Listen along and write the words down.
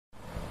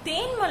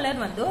தேன்மலர்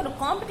வந்து ஒரு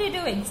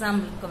காம்படிட்டிவ்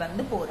எக்ஸாமுக்கு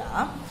வந்து போறா.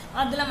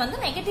 அதுல வந்து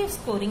நெகட்டிவ்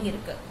ஸ்கோரிங்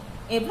இருக்கு.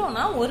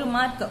 எவ்வளோனா ஒரு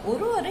மார்க்,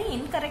 ஒரு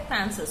இன்கரெக்ட்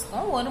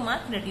ஆன்சர்ஸ்க்கும் ஒரு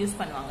மார்க் ரெடியூஸ்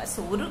பண்ணுவாங்க. ஸோ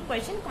ஒரு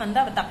கொஸ்டினுக்கு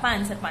வந்து அவ தப்பா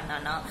ஆன்சர்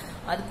பண்ணானா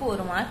அதுக்கு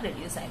ஒரு மார்க்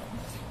ரெடியூஸ் ஆயிடும்.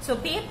 ஸோ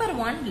பேப்பர்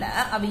 1ல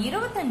அவ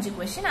 25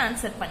 கொஸ்டின்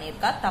ஆன்சர்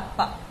பண்ணிருக்கா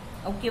தப்பா,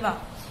 ஓகேவா.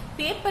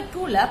 பேப்பர்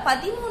 2ல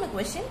 13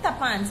 கொஸ்டின்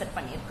தப்பா ஆன்சர்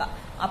பண்ணிருக்கா.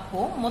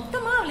 அப்போ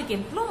மொத்தமா அவளுக்கு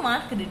எவ்வளவு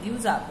மார்க்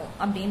ரெடியூஸ் ஆகும்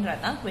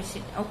அப்படின்றதான்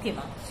கொஸ்டின்,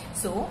 ஓகேவா.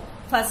 ஸோ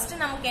ஃபர்ஸ்ட்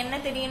நமக்கு என்ன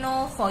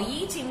தெரியணும், ஃபார்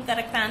ஈச்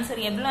இன்கரெக்ட்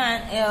ஆன்சர்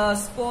எவ்வளவு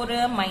ஸ்கோர்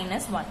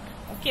 -1,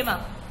 ஓகேவா.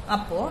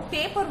 அப்போ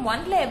பேப்பர்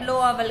 1ல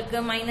எவ்வளவு அவளுக்கு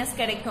மைனஸ்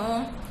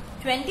கிடைக்கும்,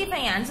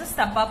 25 ஆன்சர்ஸ்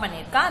தப்பா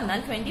பண்ணிருக்கா. அதனால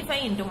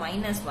 25 into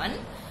 -1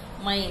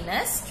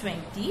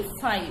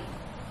 -25.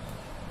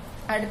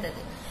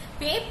 அடுத்தது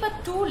பேப்பர்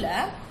 2ல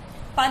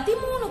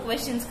 13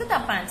 கொஸ்டின்ஸ்க்கு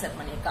தப்பா ஆன்சர்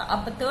பண்ணிருக்கா.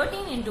 அப்ப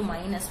 13 into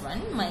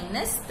 -1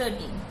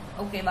 -13,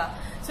 ஓகேவா.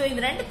 சோ இது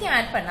ரெண்டுத்தையும்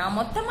ஆட் பண்ணா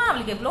மொத்தமா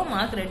அவளுக்கு எவ்வளவு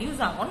மார்க்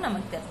ரெடியூஸ் ஆகும்னு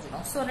நமக்கு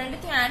தெரிஞ்சிடும். சோ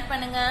ரெண்டுத்தையும் ஆட்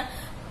பண்ணுங்க,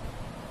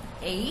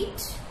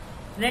 8,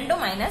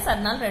 ரெண்டும் மைனஸ்,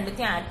 அதனால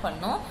ரெண்டுத்தையும் ஆட்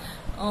பண்ணோம்.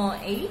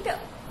 8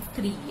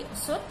 3,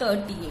 so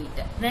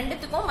 38.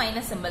 ரெண்டுத்துக்கும்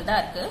மைனஸ் சிம்பிள் தான்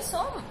இருக்கு. சோ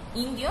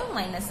இங்கேயும்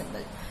மைனஸ்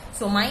சிம்பிள்.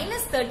 சோ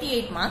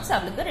 -38 மார்க்ஸ்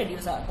அவளுக்கு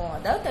ரெடியூஸ் ஆகும்.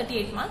 அதாவது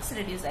 38 மார்க்ஸ்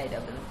ரெடியூஸ் ஆயிடும்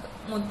அவளுக்கு.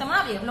 மொத்தமா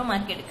அவ எவ்வளவு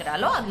மார்க்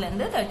எடுக்கிறாளோ அதுல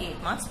இருந்து 38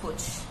 மார்க்ஸ்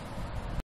போச்சு.